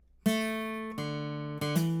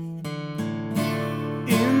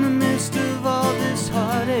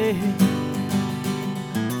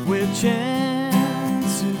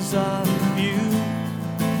chances of you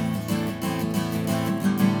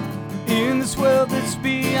in this world that's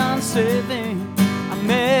beyond saving. I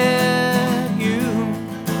met you.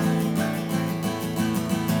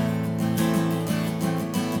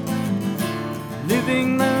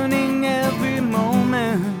 Living, learning every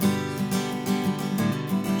moment,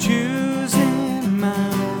 choosing my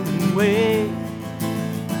own way,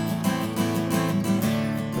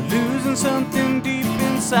 but losing something deep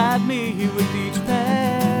inside me with each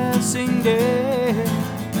passing day.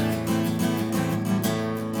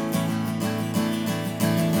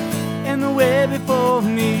 And the way before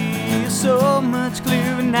me is so much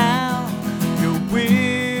clearer now. You're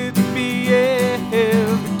with me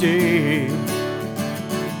every day.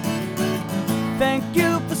 Thank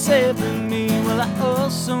you for saving me. Well, I owe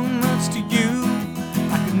so much to you.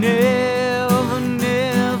 I could never,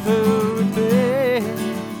 never repay.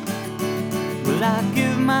 Well, I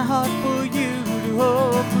give my heart for you to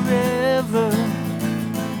hold forever.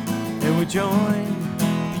 And we join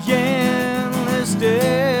the endless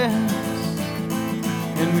dance.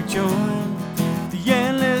 And we join the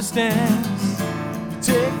endless dance.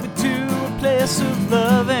 Take me to a place of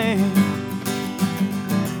loving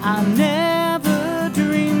I never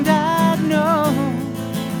dreamed I'd know.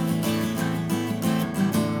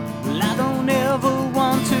 Well, I don't ever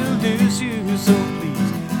want to lose you, so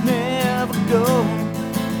please never go.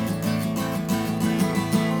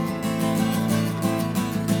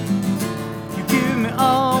 You give me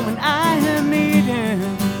all when I am needing.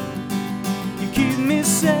 You keep me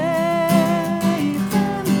safe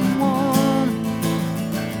and warm.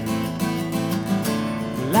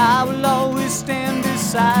 Well, I will always stand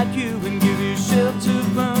beside you and give you shelter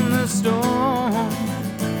from the storm.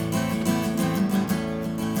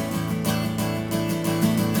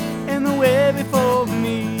 And the way before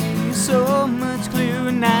me is so much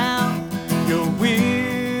clearer now. You're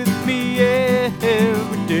with me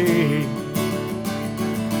every day.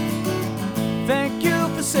 Thank you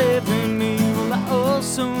for saving me. Well, I owe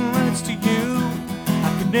so much to you. I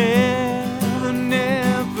could never,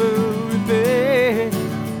 never repay.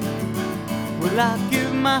 Well, I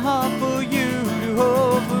give my heart for you to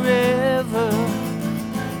hold forever.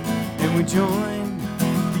 And we join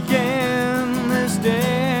the endless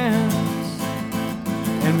dance.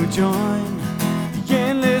 And we join the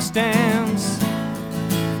endless dance.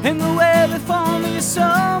 And the way before me is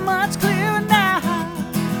so much clearer now.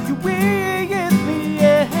 You're with me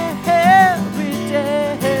every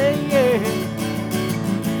day.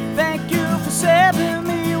 Thank you for saving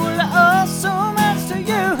me. Well, I owe so much to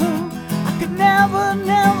you. I could never,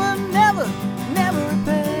 never, never, never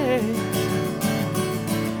repay.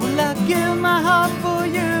 Well, I give my heart for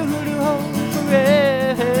you to hold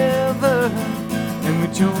forever. And we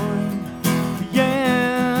join the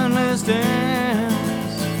endless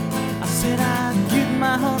dance. I said I'd give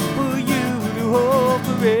my heart for you to hold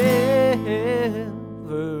forever.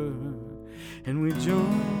 And we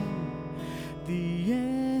join the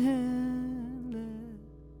endless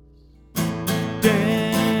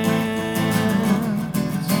dance.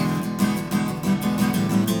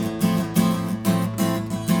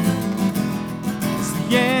 It's the